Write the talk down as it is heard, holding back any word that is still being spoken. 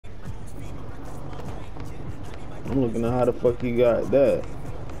I'm looking at how the fuck he got that.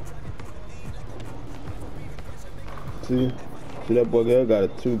 See that boy there got a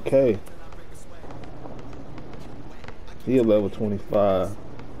 2K. He a level 25.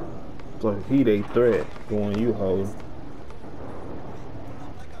 So he they threat going you hold.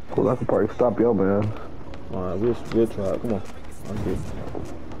 Well, I could probably stop your man. Alright, we'll try. Come on. I'll get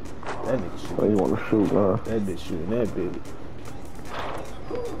that nigga shooting. Oh, you want to shoot, That bitch shooting that bitch.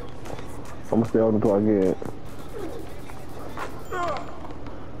 I'm gonna stay out until I get it.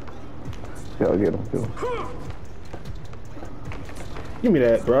 Yeah, I'll get him. Give me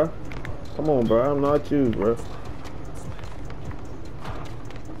that, bro. Come on, bro. I'm not you, bro.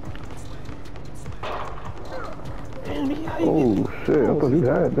 Damn, oh shit! I thought you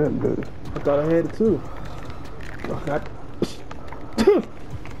had that bitch. I thought I had it too.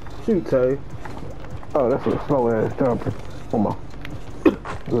 Shoot, Tay. Oh, that's a slow ass jumper. Come on.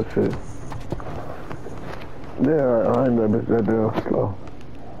 Good shit. Yeah, I ain't that bitch that damn slow.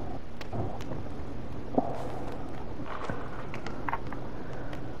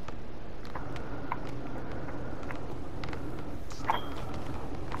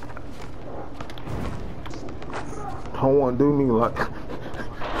 I don't want to do me like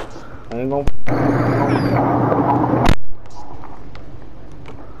I ain't gonna.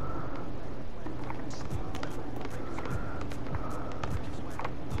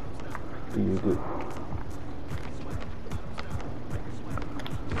 You good.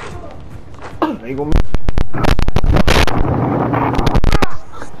 Ain't gonna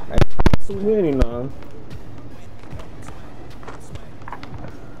too many now.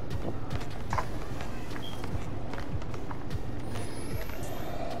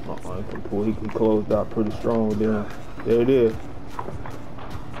 He can close out pretty strong with them. There it is.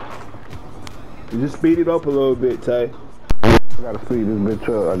 You just speed it up a little bit, Tay. I gotta speed this bitch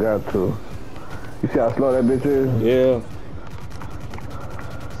up. I got to. You see how slow that bitch is? Yeah.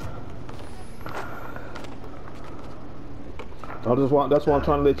 That's why I'm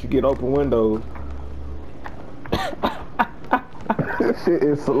trying to let you get open windows. This shit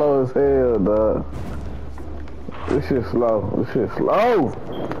is slow as hell, dog. This shit slow. This shit slow.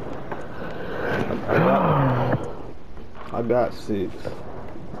 I got 6.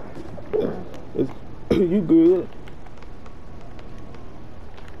 You good?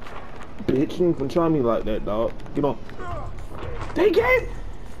 Bitch, you ain't finna try me like that, dog. Get on. Take it!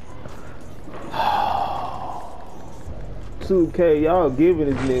 2K, y'all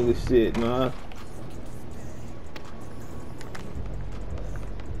giving this nigga shit, nah.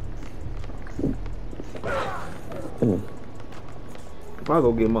 If I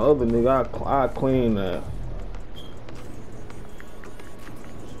go get my other nigga, I clean that.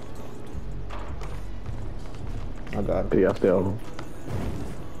 I got it. Yeah, I still on him.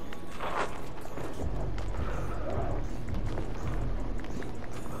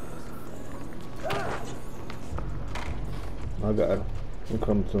 I got it. I'm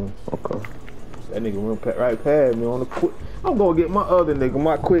coming to him. Okay. That nigga run right past me on the quick. I'm gonna get my other nigga,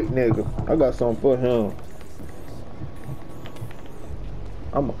 my quick nigga. I got something for him.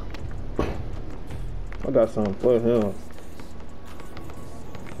 I got something for him.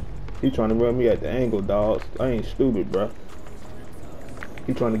 He trying to run me at the angle, dog. I ain't stupid, bro.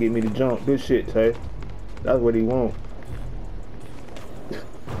 He trying to get me to jump. Good shit, Tay. That's what he want.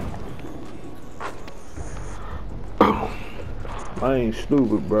 I ain't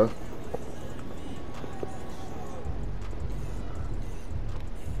stupid, bro.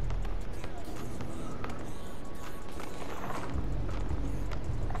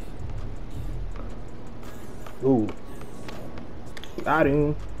 Ooh. Got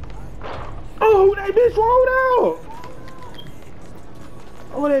him. Oh, that bitch rolled out.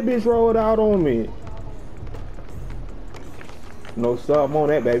 Oh, that bitch rolled out on me. No sub on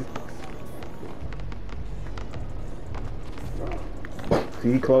that, baby.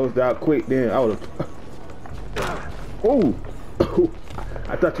 See, he closed out quick then. I would have. Ooh.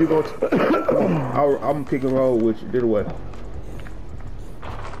 I thought you were going to. I'm pick and roll with you. Did away.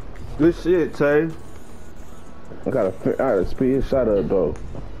 Good shit, Tay. I got a speed shot up though.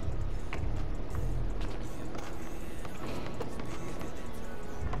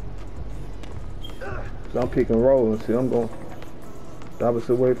 So I'm pick and roll and see I'm going the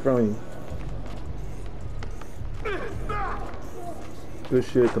opposite way from you. Good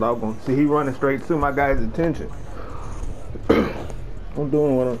shit, cause I'm going see he running straight to my guy's attention. I'm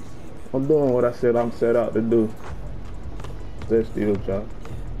doing what I said I'm set out to do. Stay still, John.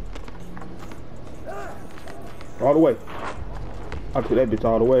 All the way. I took that bitch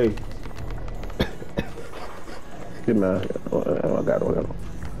all the way. Get me out here. I got him.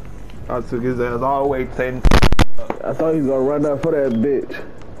 I took his ass all the way, 10. I thought he was gonna run up for that bitch.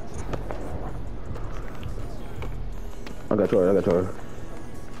 I got yours.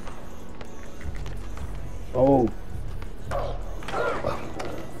 Oh.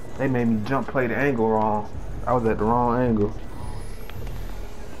 They made me play the angle wrong. I was at the wrong angle.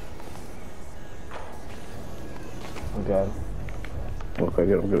 I got him. Okay,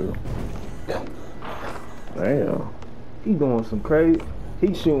 get him. Damn. He doing some crazy.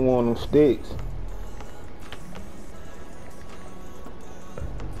 He shooting one of them sticks.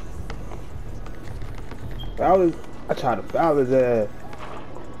 I tried to foul his ass.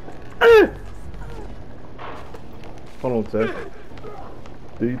 Hold on, Tess.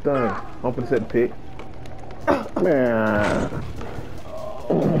 Do your thing. I'm finna set the pick. Man.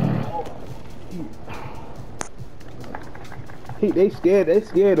 They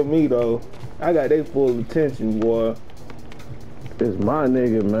scared of me though. I got their full attention, boy. It's my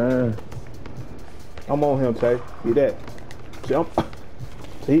nigga, man. I'm on him, Tay. See that?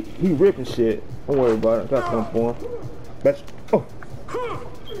 See, he ripping shit. Don't worry about it. I got something for him. That's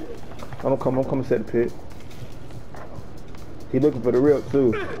I'm coming set the pick. He looking for the rip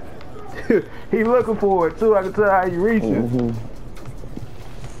too. He looking for it too. I can tell how you reaching.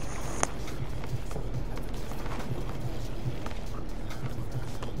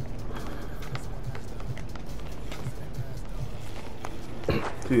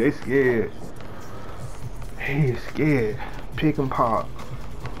 Dude, they scared. He is scared. Pick and pop.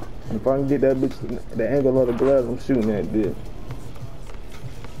 If I can get that bitch, the angle of the glove, I'm shooting that bitch.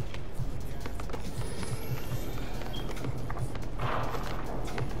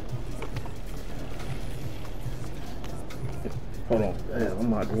 Hold on. Damn,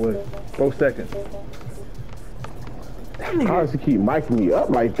 I'm out the way. 4 seconds. How does he keep miking me up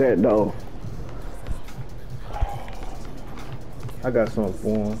like that, though? I got something for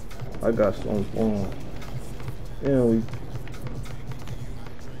him. Yeah,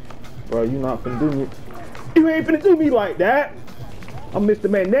 bro, you not finna do me. You ain't finna do me like that. I'm Mr.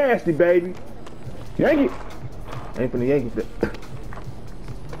 Man Nasty, baby. Yank it. I ain't finna yank it.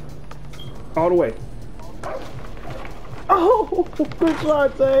 All the way. Oh, good try,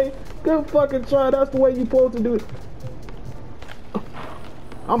 Tay. Good fucking try. That's the way you supposed to do it.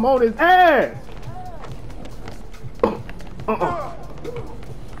 I'm on his ass.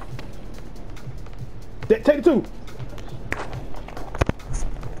 Take it two.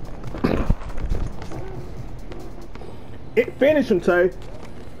 Finish him, Tay.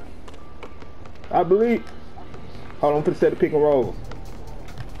 I believe. Hold on, I'm finna set the pick and roll.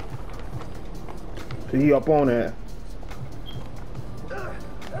 So he up on that.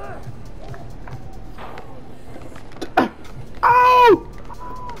 Oh!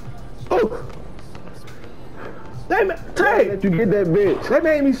 Oh! Tay! Let you get that bitch. They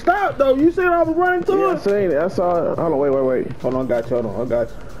made me stop though. You said I was running to Yeah, it? I seen it. I saw it. Hold on, wait. Hold on, I got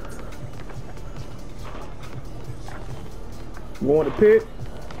you. Going to pit.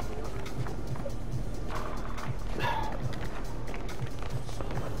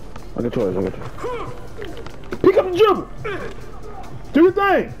 I got yours. Pick up the dribble. Do your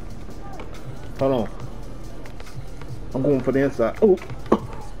thing. Hold on. I'm going for the inside. Oh.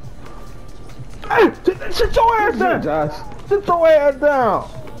 Hey, sit your ass down. Josh. Sit your ass down.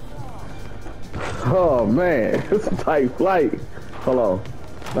 Oh, man. It's a tight flight. Hold on.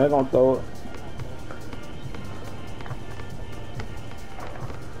 I ain't gonna throw it.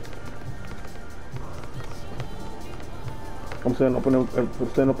 I'm setting up in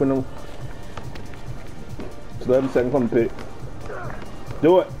them. It's 11 seconds on the pick.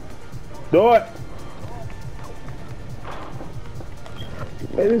 Do it.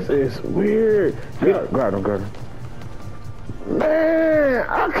 Man, this is weird. Guard him. Man,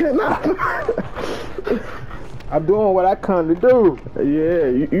 I cannot. I'm doing what I come to do. Yeah,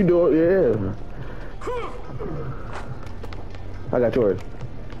 you do it, yeah. I got yours.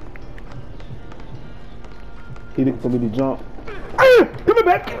 He looking for me to jump. Come here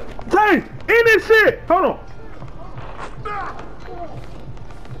back. Tay, in this shit. Hold on.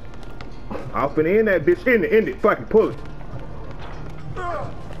 I'm finna end that bitch. End it. Fucking pull it.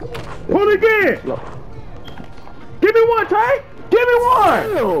 Pull it again. Give me one, Tay. Give me one.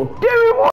 Ew. Give me one.